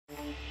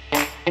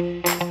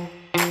Hey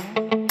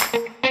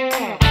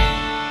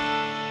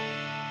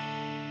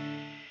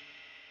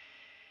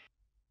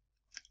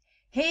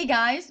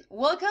guys,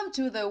 welcome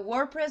to the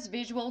WordPress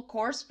visual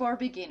course for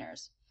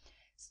beginners.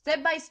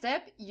 Step by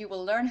step, you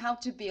will learn how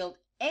to build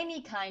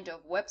any kind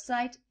of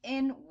website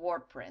in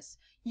WordPress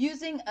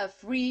using a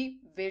free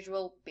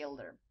visual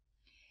builder.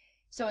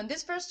 So in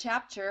this first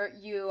chapter,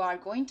 you are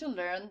going to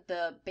learn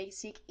the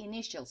basic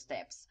initial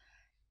steps.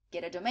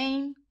 Get a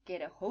domain,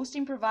 get a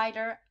hosting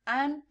provider,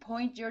 and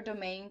point your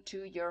domain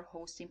to your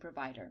hosting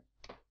provider.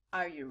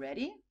 Are you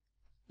ready?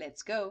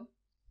 Let's go.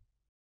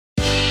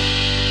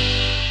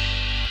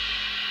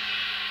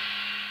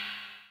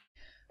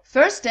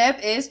 First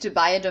step is to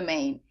buy a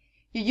domain.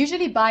 You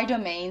usually buy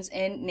domains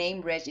in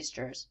name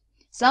registers.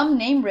 Some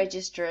name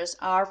registers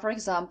are, for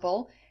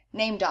example,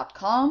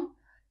 name.com,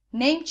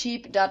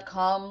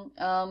 namecheap.com,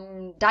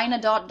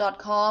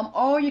 dynadot.com,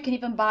 or you can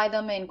even buy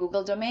them in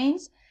Google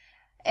Domains.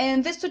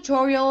 In this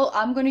tutorial,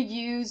 I'm going to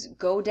use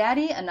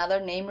GoDaddy, another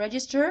name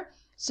register,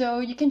 so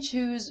you can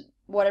choose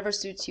whatever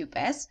suits you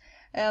best.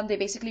 They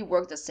basically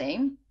work the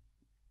same.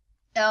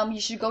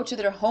 You should go to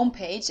their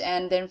homepage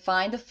and then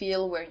find the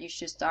field where you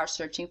should start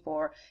searching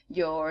for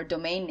your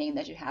domain name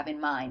that you have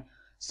in mind.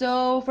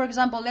 So, for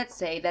example, let's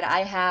say that I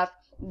have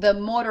the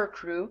Motor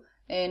Crew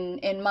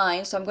in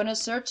mind, so I'm going to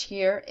search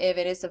here if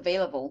it is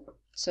available.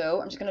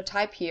 So I'm just going to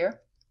type here.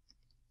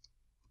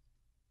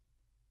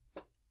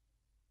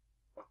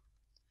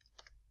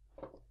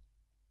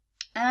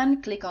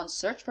 And click on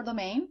search for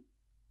domain.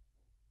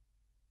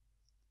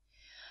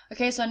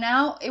 Okay, so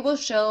now it will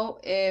show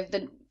if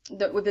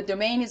the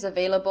domain is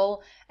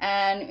available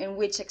and in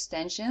which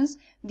extensions.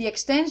 The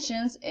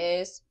extensions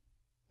is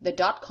the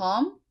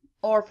 .com,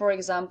 or for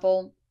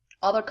example,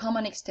 other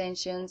common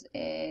extensions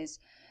is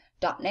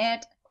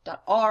 .net,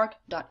 .org,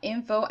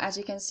 .info, as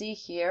you can see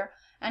here.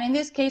 And in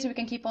this case, we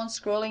can keep on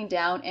scrolling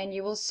down and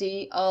you will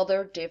see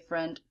other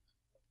different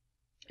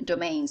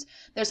domains.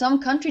 There's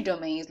some country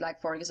domains, like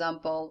for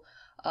example,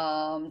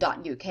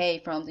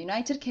 .uk from the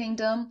United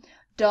Kingdom,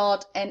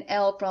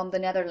 .nl from the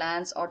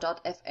Netherlands, or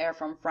 .fr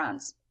from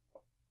France.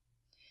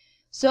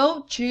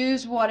 So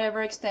choose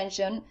whatever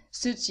extension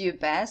suits you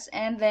best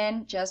and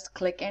then just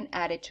click and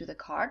add it to the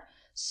cart.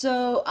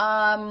 So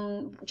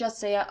just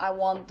say I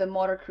want the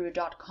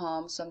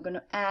motorcrew.com, so I'm going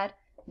to add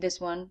this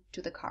one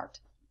to the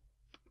cart.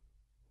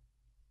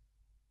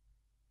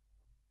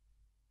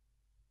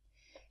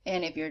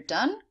 And if you're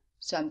done,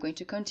 so I'm going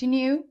to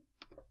continue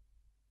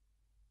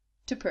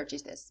to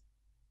purchase this.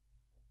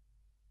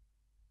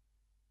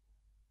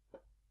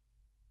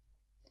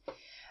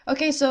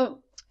 Okay, so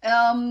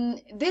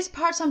this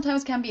part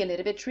sometimes can be a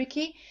little bit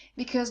tricky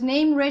because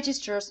name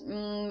registers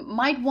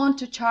might want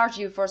to charge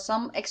you for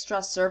some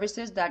extra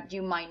services that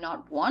you might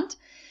not want.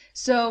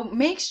 So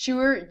make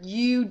sure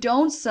you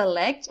don't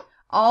select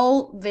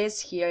all this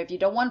here. If you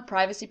don't want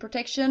privacy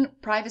protection,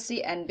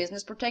 privacy and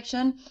business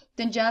protection,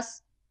 then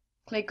just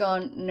click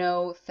on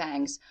no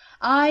thanks.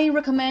 I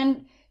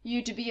recommend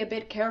you to be a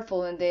bit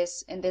careful in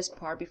this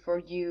part before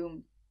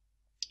you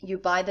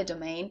buy the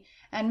domain,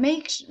 and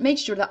make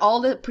sure that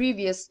all the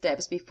previous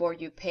steps before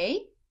you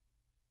pay,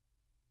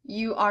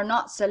 you are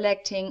not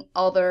selecting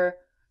other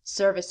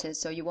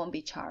services so you won't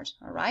be charged.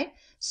 All right,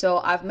 so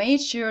I've made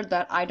sure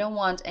that I don't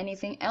want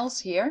anything else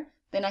here,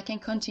 then I can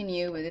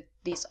continue with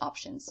these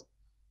options.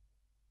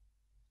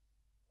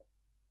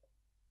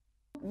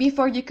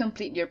 Before you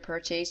complete your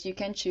purchase, you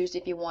can choose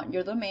if you want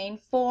your domain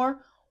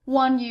for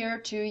 1 year,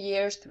 2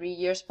 years, 3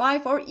 years,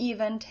 5, or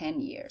even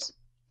 10 years.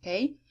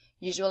 Okay,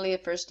 usually the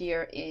first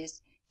year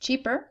is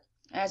cheaper,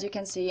 as you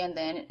can see, and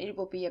then it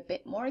will be a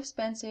bit more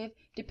expensive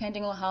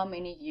depending on how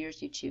many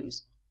years you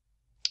choose.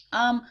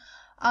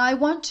 I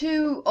want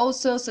to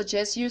also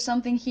suggest you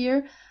something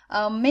here.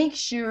 Make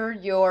sure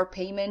your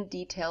payment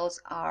details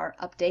are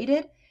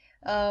updated,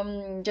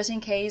 just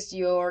in case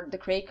the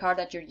credit card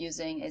that you're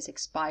using is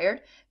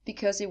expired,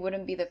 because it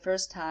wouldn't be the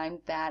first time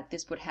that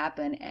this would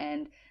happen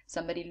and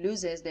somebody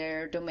loses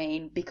their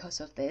domain because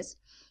of this.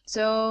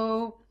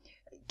 So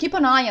keep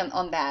an eye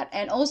on that,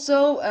 and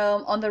also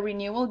on the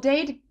renewal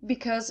date,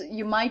 because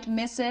you might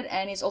miss it,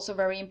 and it's also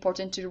very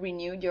important to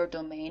renew your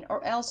domain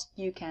or else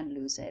you can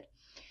lose it.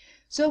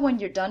 So when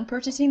you're done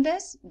purchasing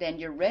this, then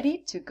you're ready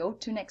to go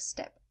to next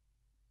step.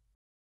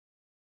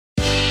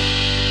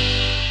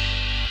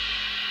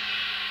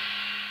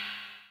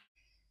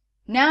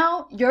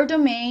 Now your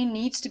domain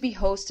needs to be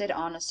hosted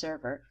on a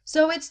server,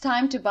 so it's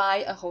time to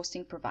buy a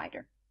hosting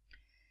provider.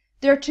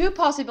 There are two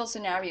possible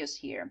scenarios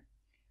here.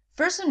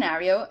 First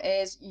scenario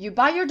is you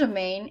buy your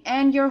domain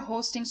and your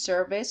hosting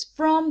service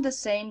from the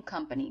same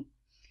company.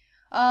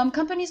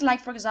 Companies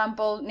like, for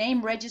example,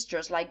 name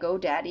registers like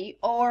GoDaddy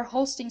or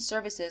hosting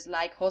services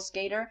like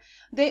HostGator,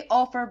 they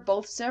offer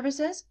both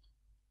services.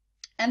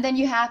 And then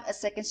you have a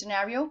second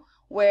scenario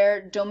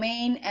where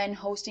domain and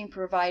hosting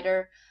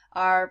provider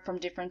are from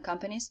different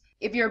companies.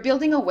 If you're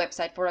building a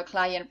website for a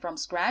client from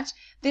scratch,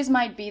 this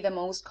might be the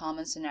most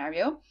common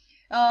scenario.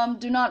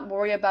 Do not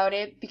worry about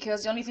it,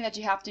 because the only thing that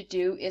you have to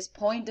do is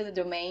point the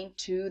domain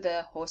to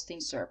the hosting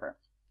server.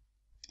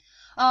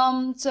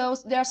 So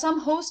there are some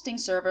hosting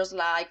servers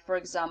like, for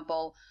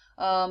example,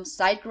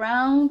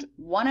 SiteGround,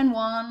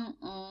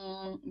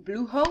 1&1,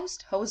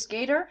 Bluehost,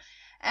 HostGator,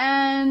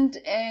 and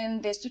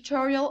in this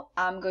tutorial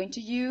I'm going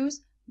to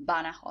use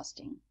Bana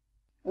Hosting.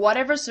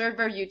 Whatever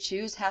server you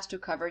choose has to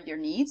cover your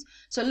needs,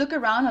 so look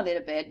around a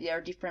little bit. There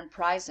are different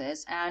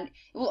prices, and it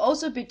will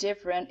also be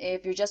different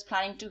if you're just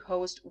planning to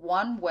host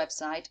one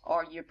website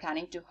or you're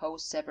planning to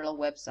host several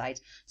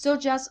websites. So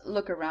just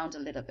look around a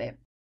little bit.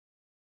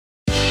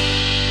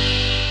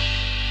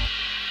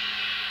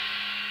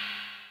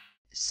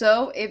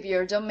 So if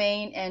your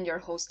domain and your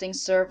hosting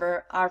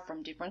server are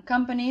from different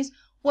companies,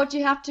 what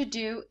you have to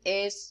do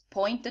is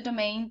point the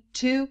domain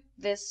to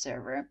this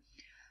server.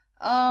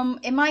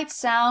 It might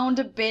sound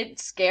a bit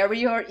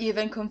scary or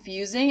even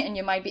confusing, and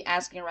you might be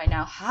asking right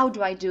now, how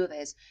do I do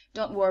this?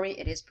 Don't worry,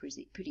 it is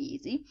pretty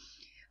easy.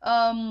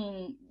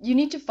 You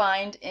need to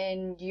find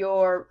in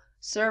your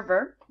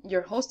server,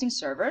 your hosting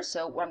server.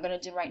 So what I'm going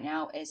to do right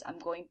now is I'm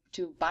going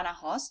to Bana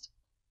Host,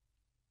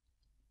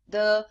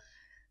 the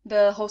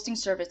hosting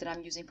service that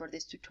I'm using for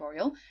this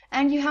tutorial,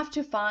 and you have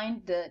to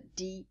find the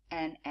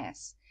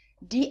DNS.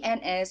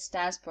 DNS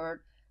stands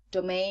for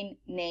Domain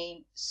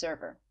Name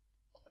Server.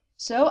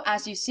 So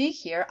as you see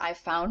here, I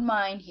found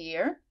mine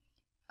here.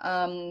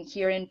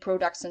 Here in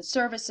products and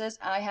services,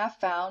 I have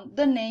found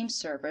the name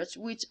servers,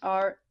 which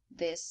are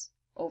this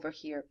over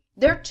here.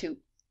 There are two.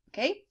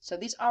 Okay, so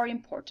these are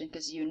important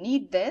because you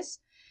need this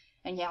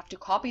and you have to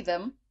copy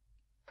them.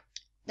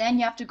 Then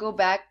you have to go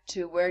back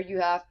to where you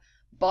have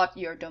bought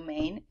your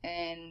domain.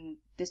 In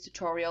this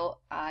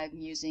tutorial, I'm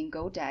using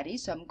GoDaddy.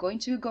 So I'm going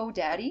to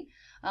GoDaddy,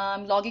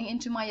 logging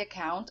into my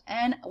account,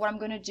 and what I'm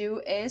going to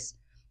do is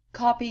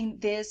copying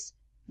this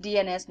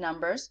DNS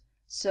numbers.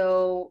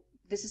 So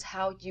this is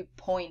how you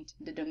point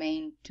the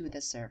domain to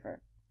the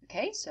server.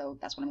 Okay, so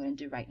that's what I'm going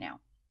to do right now.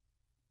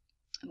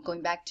 I'm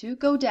going back to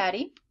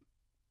GoDaddy,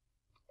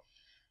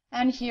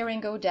 and here in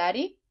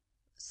GoDaddy,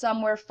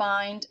 somewhere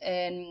find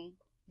in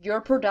your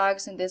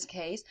products in this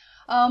case.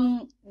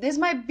 This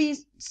might be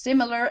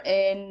similar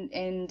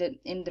in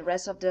the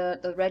rest of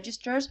the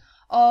registers,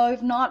 or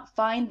if not,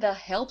 find the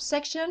help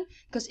section,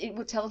 because it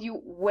will tell you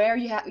where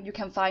you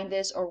can find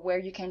this or where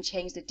you can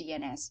change the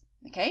DNS.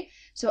 Okay,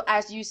 so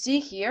as you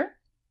see here,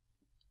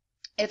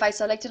 if I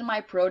selected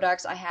my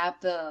products, I have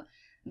the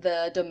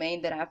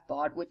domain that I've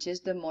bought, which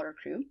is the Motor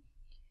Crew,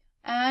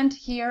 and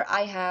here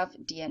I have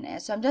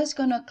DNS. So I'm just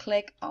gonna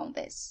click on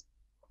this.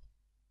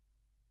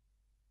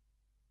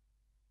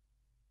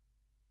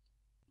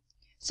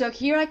 So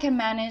here I can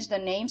manage the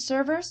name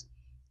servers.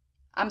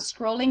 I'm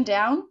scrolling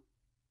down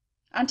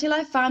until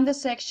I find the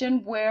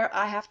section where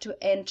I have to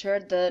enter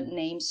the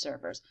name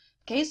servers.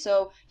 Okay,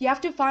 so you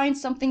have to find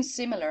something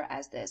similar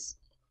as this.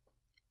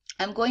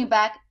 I'm going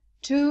back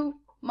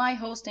to my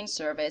hosting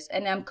service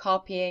and I'm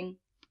copying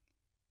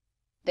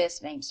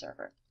this name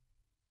server.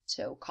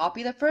 So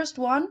copy the first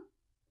one,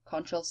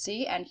 Control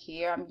C, and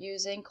here I'm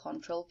using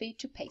Control V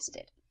to paste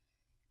it.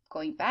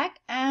 Going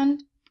back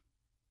and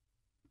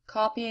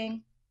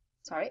copying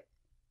the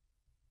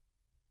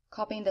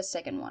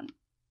second one.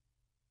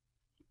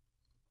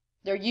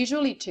 There are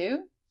usually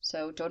two,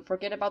 so don't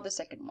forget about the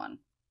second one.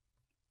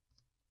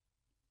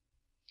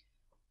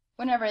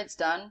 Whenever it's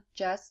done,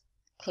 just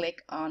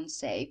click on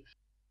Save.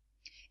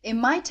 It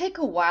might take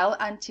a while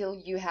until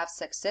you have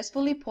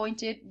successfully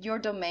pointed your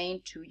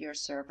domain to your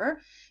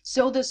server,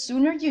 so the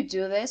sooner you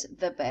do this,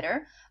 the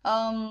better.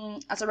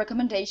 As a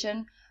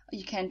recommendation,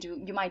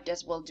 you might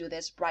as well do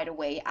this right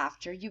away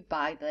after you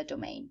buy the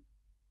domain.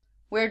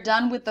 We're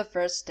done with the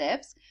first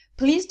steps.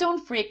 Please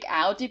don't freak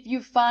out if you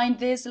find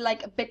this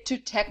like a bit too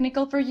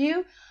technical for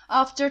you.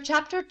 After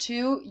chapter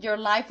 2, your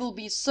life will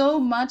be so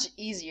much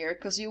easier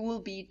because you will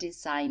be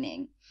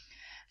designing.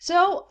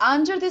 So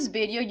under this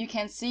video, you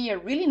can see a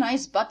really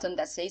nice button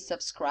that says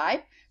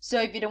subscribe.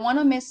 So if you don't want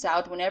to miss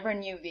out whenever a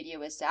new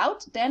video is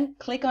out, then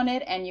click on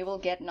it and you will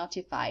get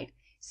notified.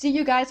 See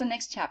you guys in the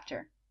next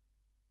chapter.